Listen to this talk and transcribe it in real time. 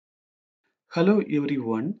Hello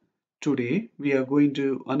everyone. Today we are going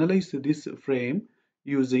to analyze this frame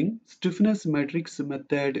using stiffness matrix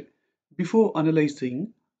method. Before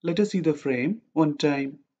analyzing, let us see the frame one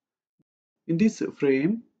time. In this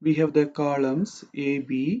frame, we have the columns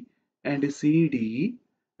AB and CD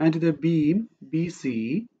and the beam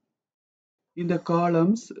BC. In the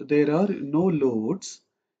columns, there are no loads.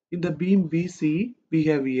 In the beam BC, we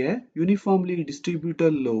have a uniformly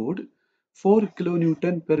distributed load 4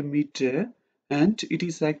 kN per meter and it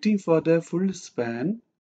is acting for the full span.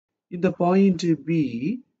 In the point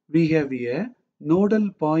B, we have a nodal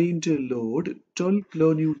point load 12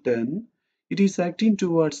 kN. It is acting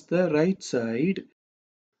towards the right side.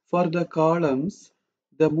 For the columns,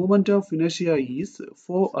 the moment of inertia is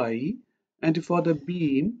 4I and for the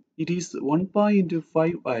beam, it is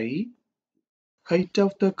 1.5I. Height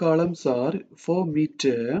of the columns are 4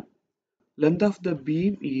 meter. Length of the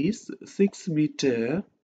beam is 6 meter.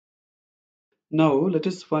 Now let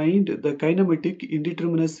us find the kinematic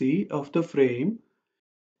indeterminacy of the frame.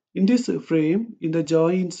 In this frame, in the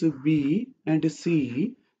joints B and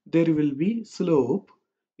C, there will be slope.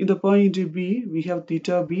 In the point B, we have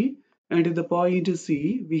theta B, and in the point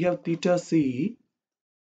C, we have theta C.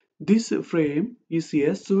 This frame is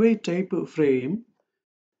a sway type frame.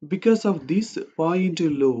 Because of this point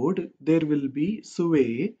load, there will be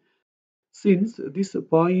sway. Since this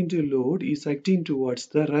point load is acting towards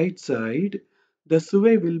the right side, the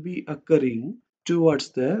sway will be occurring towards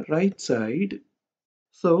the right side.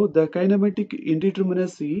 So the kinematic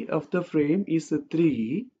indeterminacy of the frame is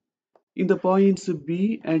 3. In the points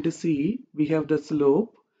B and C, we have the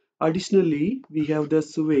slope. Additionally, we have the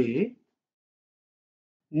sway.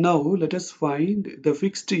 Now let us find the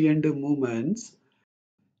fixed end moments.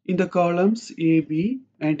 In the columns AB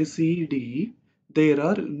and CD, there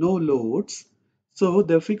are no loads. So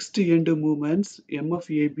the fixed end moments M of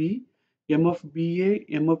AB, M of BA,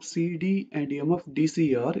 M of CD and M of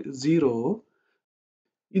DC are 0.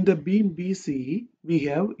 In the beam BC, we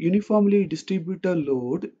have uniformly distributed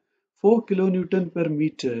load 4 kN per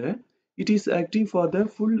meter. It is acting for the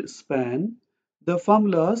full span. The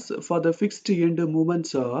formulas for the fixed end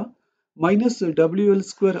moments are minus WL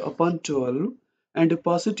square upon 12 and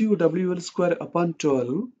positive WL square upon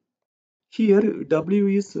 12. Here W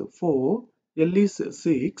is 4, L is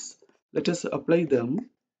 6. Let us apply them.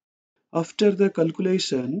 After the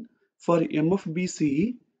calculation, for M of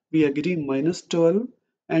BC, we are getting minus 12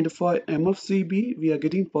 and for M of CB, we are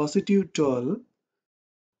getting positive 12.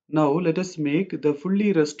 Now let us make the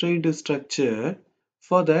fully restrained structure.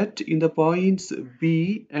 For that, in the points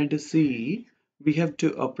B and C, we have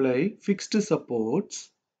to apply fixed supports.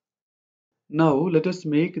 Now let us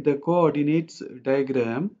make the coordinates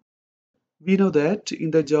diagram. We know that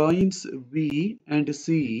in the joints B and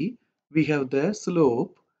C, we have the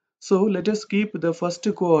slope. So let us keep the first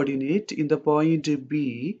coordinate in the point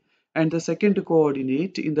B and the second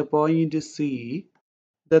coordinate in the point C.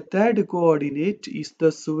 The third coordinate is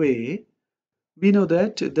the sway. We know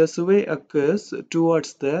that the sway occurs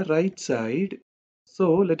towards the right side.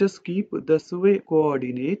 So let us keep the sway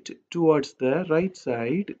coordinate towards the right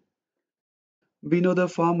side. We know the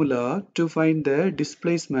formula to find the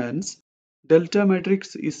displacements. Delta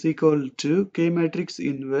matrix is equal to K matrix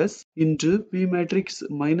inverse into P matrix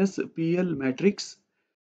minus PL matrix.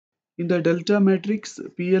 In the delta matrix,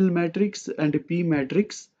 PL matrix and P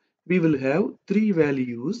matrix, we will have 3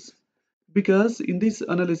 values because in this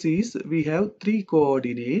analysis we have 3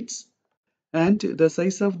 coordinates and the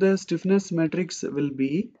size of the stiffness matrix will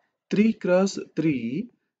be 3 cross 3.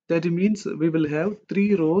 That means we will have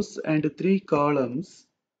 3 rows and 3 columns.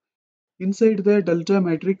 Inside the delta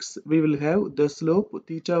matrix, we will have the slope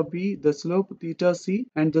theta B, the slope theta C,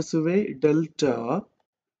 and the sway delta.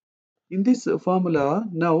 In this formula,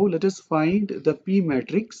 now let us find the P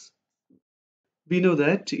matrix. We know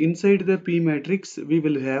that inside the P matrix, we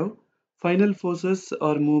will have final forces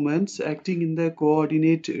or moments acting in the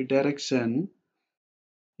coordinate direction.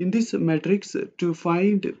 In this matrix, to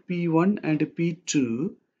find P1 and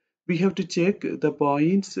P2, we have to check the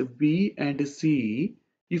points B and C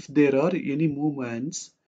if there are any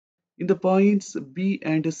movements. In the points B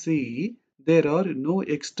and C, there are no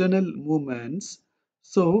external movements.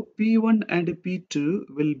 So P1 and P2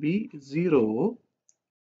 will be 0.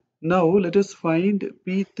 Now let us find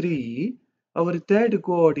P3. Our third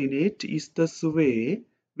coordinate is the sway.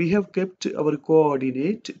 We have kept our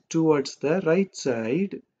coordinate towards the right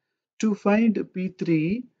side. To find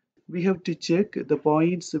P3, we have to check the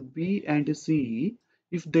points B and C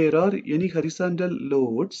if there are any horizontal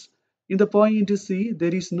loads. In the point C,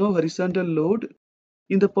 there is no horizontal load.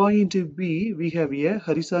 In the point B, we have a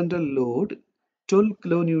horizontal load. 12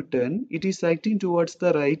 kilonewton. It is acting towards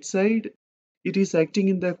the right side. It is acting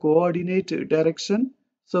in the coordinate direction.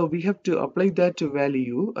 So we have to apply that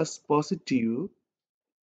value as positive.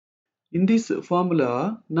 In this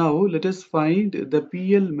formula, now let us find the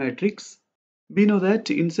PL matrix. We know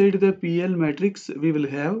that inside the PL matrix we will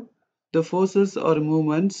have the forces or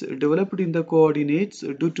moments developed in the coordinates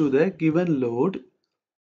due to the given load.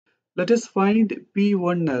 Let us find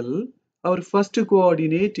P1L. Our first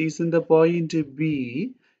coordinate is in the point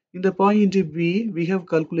B. In the point B, we have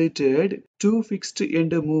calculated two fixed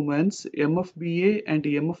end moments M of BA and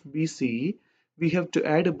M of BC. We have to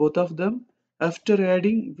add both of them. After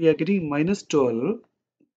adding, we are getting minus 12.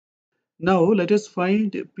 Now let us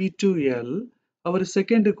find P2L. Our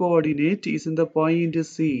second coordinate is in the point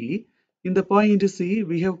C. In the point C,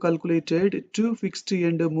 we have calculated two fixed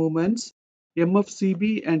end moments M of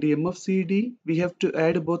CB and M of CD. We have to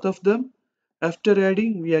add both of them. After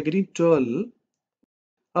adding, we are getting 12.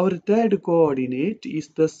 Our third coordinate is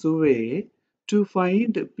the sway. To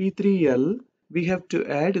find P3L, we have to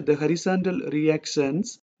add the horizontal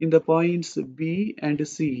reactions in the points B and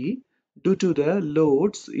C due to the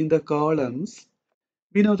loads in the columns.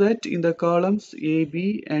 We know that in the columns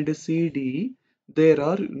AB and CD, there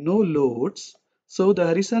are no loads. So the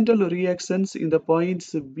horizontal reactions in the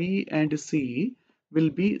points B and C will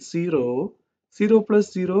be 0. 0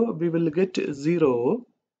 plus 0, we will get 0.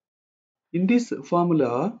 In this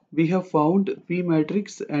formula, we have found P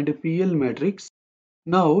matrix and PL matrix.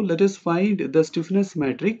 Now let us find the stiffness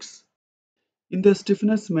matrix. In the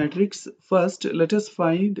stiffness matrix, first let us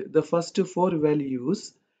find the first four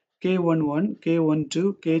values K11,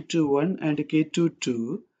 K12, K21 and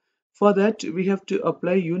K22. For that, we have to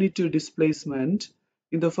apply unit displacement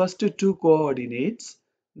in the first two coordinates.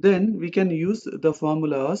 Then we can use the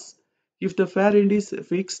formulas. If the fare-end is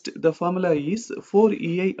fixed, the formula is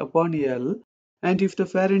 4EI upon L, and if the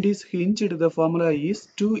fare-end is hinged, the formula is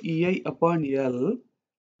 2EI upon L.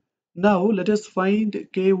 Now let us find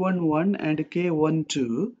K11 and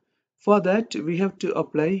K12. For that, we have to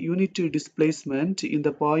apply unit displacement in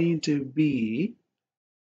the point B.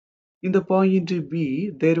 In the point B,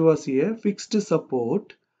 there was a fixed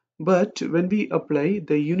support, but when we apply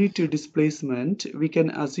the unit displacement, we can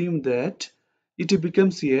assume that it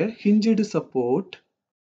becomes a hinged support.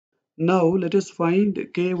 Now let us find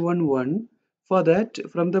K11. For that,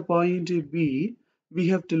 from the point B, we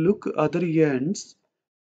have to look other ends.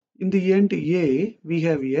 In the end A, we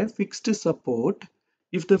have a fixed support.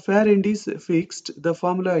 If the fare end is fixed, the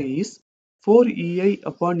formula is 4EI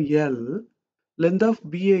upon L. Length of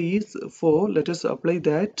BA is 4. Let us apply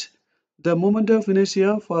that. The moment of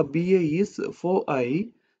inertia for BA is 4I.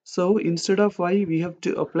 So instead of I, we have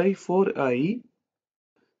to apply 4I.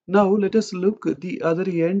 Now let us look the other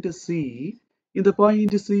end C. In the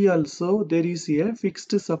point C also there is a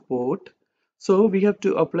fixed support. So we have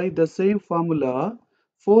to apply the same formula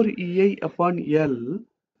 4EI upon L.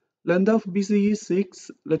 Length of BC is 6.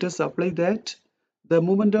 Let us apply that. The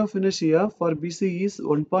moment of inertia for BC is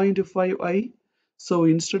 1.5I. So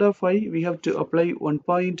instead of I, we have to apply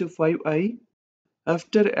 1.5I.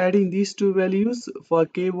 After adding these two values for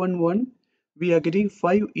K11, we are getting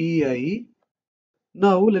 5EI.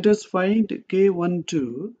 Now let us find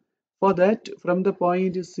K12. For that, from the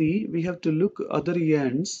point C, we have to look other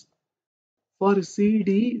ends. For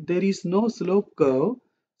CD, there is no slope curve,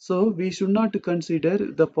 so we should not consider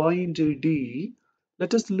the point D.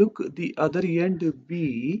 Let us look the other end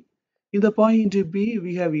B. In the point B,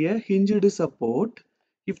 we have a hinged support.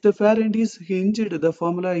 If the fare end is hinged, the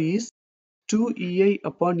formula is 2EI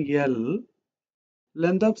upon L.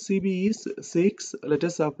 Length of CB is 6. Let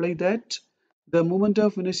us apply that. The moment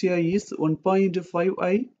of inertia is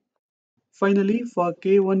 1.5I. Finally, for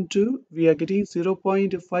K12, we are getting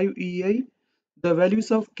 0.5 EI. The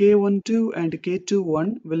values of K12 and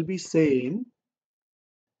K21 will be same.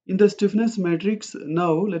 In the stiffness matrix,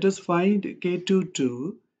 now let us find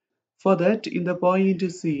K22. For that, in the point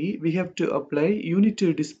C, we have to apply unit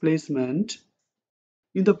displacement.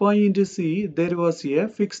 In the point C, there was a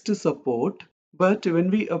fixed support, but when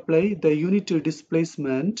we apply the unit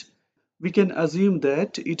displacement, we can assume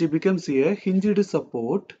that it becomes a hinged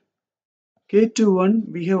support. K21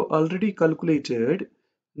 we have already calculated.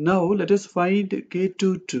 Now let us find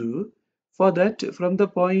K22. For that, from the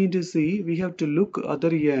point C, we have to look other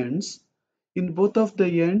ends. In both of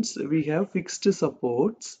the ends, we have fixed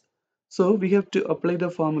supports. So we have to apply the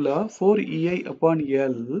formula 4EI upon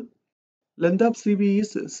L. Length of CB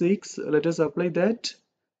is 6. Let us apply that.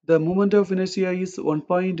 The moment of inertia is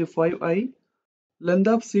 1.5I. Length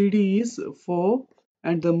of CD is 4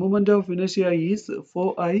 and the moment of inertia is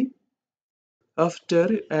 4I.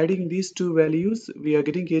 After adding these two values, we are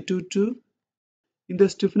getting K22. In the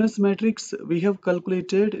stiffness matrix, we have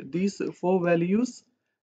calculated these four values.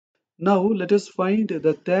 Now let us find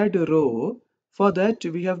the third row. For that,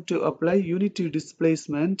 we have to apply unit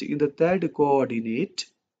displacement in the third coordinate.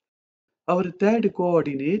 Our third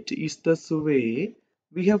coordinate is the sway.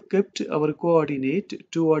 We have kept our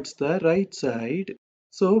coordinate towards the right side.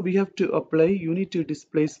 So we have to apply unit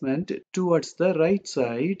displacement towards the right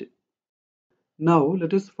side. Now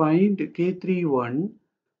let us find K31.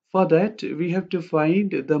 For that, we have to find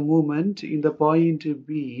the moment in the point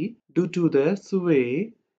B due to the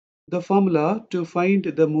sway. The formula to find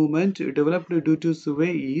the moment developed due to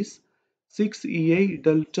sway is 6EI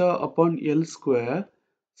delta upon L square.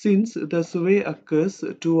 Since the sway occurs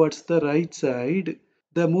towards the right side,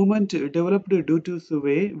 the moment developed due to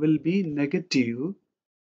sway will be negative.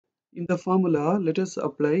 In the formula, let us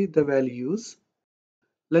apply the values.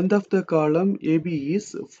 Length of the column AB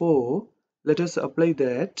is 4. Let us apply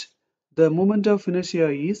that. The moment of inertia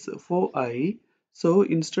is 4I. So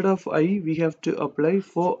instead of I, we have to apply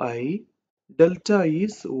 4I. Delta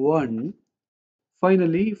is 1.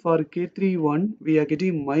 Finally, for K31, we are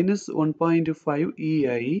getting minus 1.5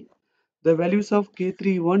 EI. The values of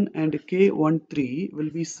K31 and K13 will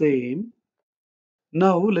be same.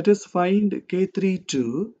 Now let us find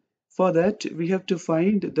K32. For that, we have to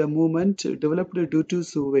find the moment developed due to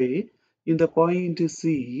sway in the point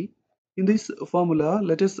C. In this formula,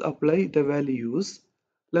 let us apply the values.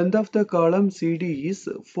 Length of the column CD is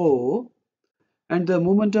 4 and the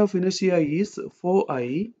moment of inertia is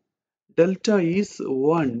 4I. Delta is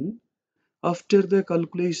 1. After the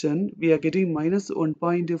calculation, we are getting minus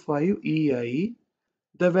 1.5 EI.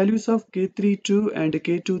 The values of K32 and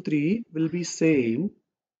K23 will be same.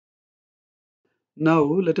 Now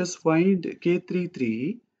let us find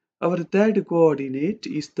K33. Our third coordinate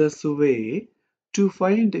is the sway. To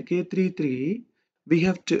find K33, we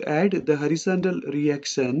have to add the horizontal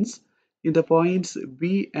reactions in the points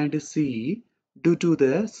B and C due to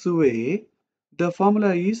the sway. The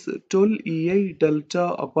formula is 12EI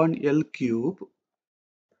delta upon L cube.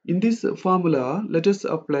 In this formula, let us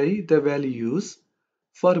apply the values.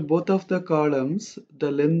 For both of the columns,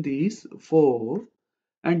 the length is 4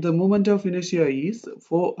 and the moment of inertia is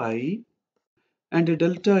 4I and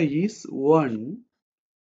delta is 1.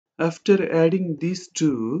 After adding these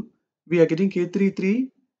two, we are getting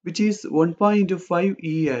K33, which is 1.5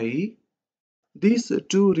 EI. These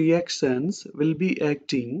two reactions will be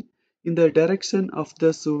acting in the direction of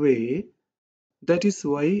the sway. That is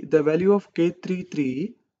why the value of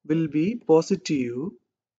K33 will be positive.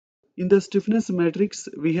 In the stiffness matrix,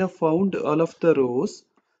 we have found all of the rows.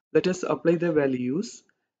 Let us apply the values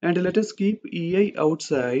and let us keep EI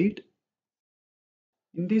outside.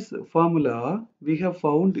 In this formula, we have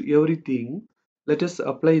found everything. Let us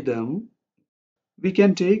apply them. We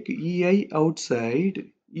can take EI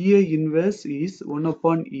outside. EI inverse is 1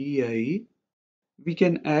 upon EI. We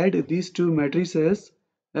can add these two matrices.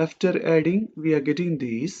 After adding, we are getting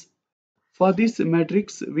this. For this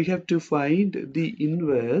matrix, we have to find the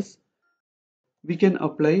inverse. We can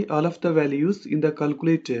apply all of the values in the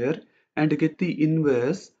calculator and get the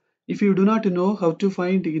inverse. If you do not know how to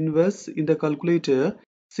find inverse in the calculator,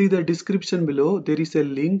 see the description below. There is a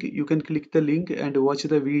link. You can click the link and watch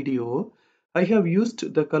the video. I have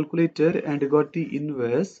used the calculator and got the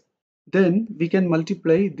inverse. Then we can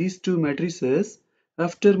multiply these two matrices.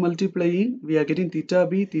 After multiplying, we are getting theta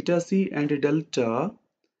B, theta C and delta.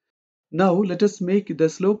 Now let us make the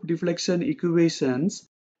slope deflection equations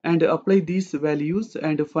and apply these values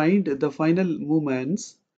and find the final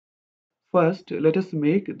moments. First, let us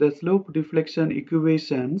make the slope deflection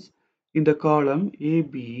equations in the column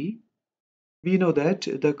AB. We know that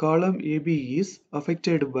the column AB is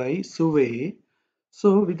affected by sway.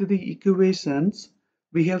 So with the equations,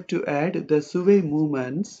 we have to add the sway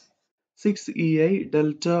moments 6EI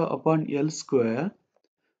delta upon L square.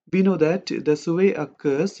 We know that the sway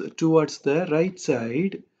occurs towards the right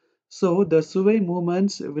side, so the sway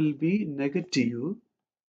moments will be negative.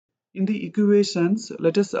 In the equations,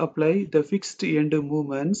 let us apply the fixed end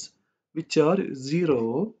moments, which are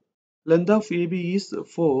 0. Length of AB is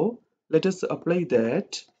 4. Let us apply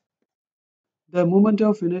that. The moment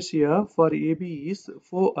of inertia for AB is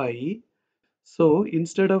 4I. So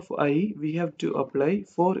instead of I, we have to apply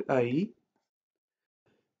 4I.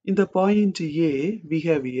 In the point A, we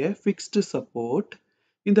have a fixed support.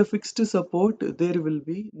 In the fixed support, there will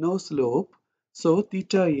be no slope. So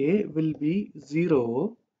theta A will be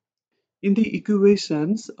 0. In the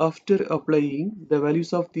equations, after applying the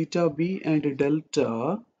values of theta B and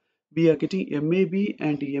delta, we are getting MAB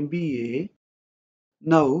and MBA.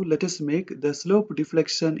 Now let us make the slope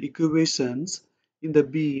deflection equations in the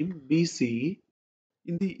beam BC.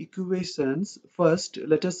 In the equations, first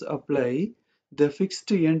let us apply the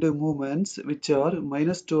fixed end moments which are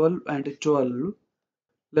 -12 and 12.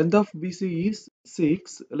 Length of BC is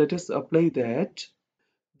 6. Let us apply that.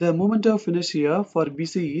 The moment of inertia for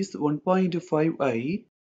BC is 1.5 I.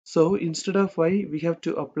 So instead of I, we have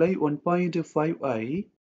to apply 1.5 I.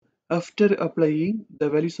 After applying the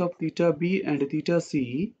values of theta B and theta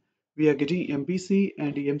C, we are getting MBC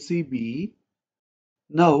and MCB.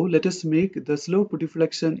 Now let us make the slope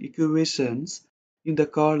deflection equations in the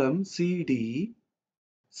column CD.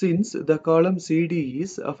 Since the column CD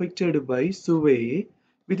is affected by sway,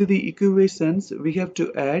 with the equations we have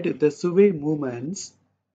to add the sway moments.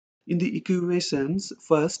 In the equations,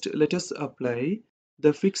 first let us apply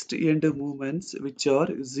the fixed end moments which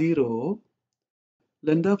are 0.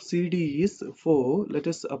 Length of CD is 4. Let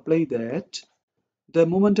us apply that. The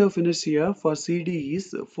moment of inertia for CD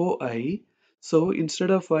is 4I. So instead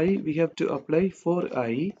of I, we have to apply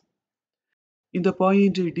 4I. In the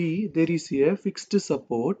point D, there is a fixed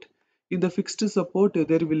support. In the fixed support,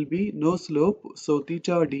 there will be no slope. So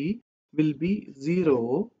theta D will be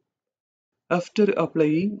 0. After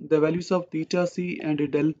applying the values of theta C and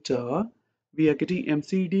delta, we are getting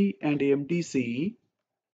MCD and MDC.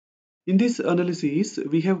 In this analysis,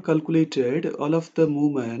 we have calculated all of the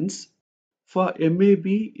moments. For MAB,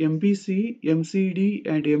 MBC, MCD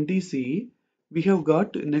and MDC, we have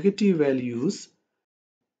got negative values.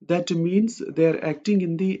 That means they are acting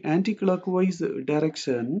in the anti-clockwise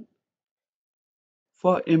direction.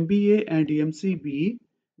 For MBA and MCB,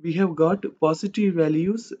 we have got positive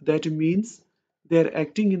values. That means they are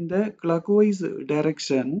acting in the clockwise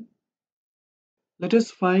direction. Let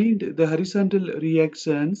us find the horizontal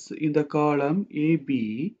reactions in the column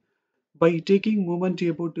AB. By taking moment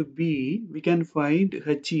about B, we can find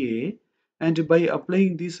HA, and by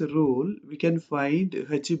applying this rule, we can find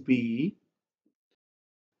HB.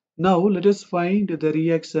 Now let us find the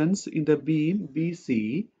reactions in the beam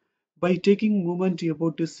BC. By taking moment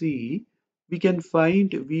about C, we can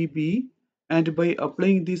find VB, and by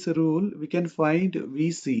applying this rule, we can find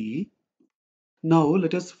VC. Now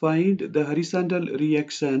let us find the horizontal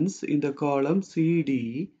reactions in the column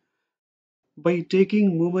CD. By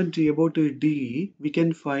taking moment about D, we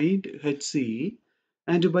can find HC,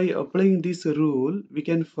 and by applying this rule, we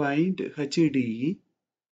can find HD.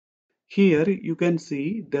 Here you can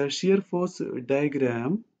see the shear force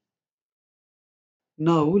diagram.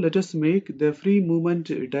 Now let us make the free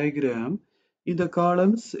movement diagram. In the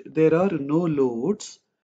columns, there are no loads.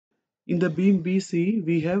 In the beam BC,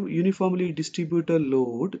 we have uniformly distributed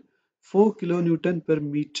load 4 kN per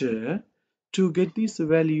meter. To get this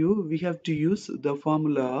value, we have to use the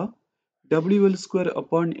formula WL square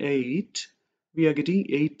upon 8. We are getting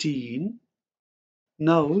 18.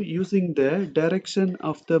 Now, using the direction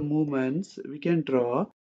of the movements, we can draw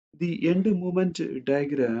the end movement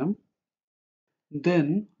diagram.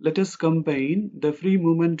 Then, let us combine the free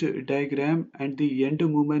movement diagram and the end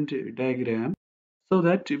movement diagram, so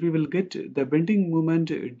that we will get the bending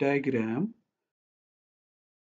moment diagram.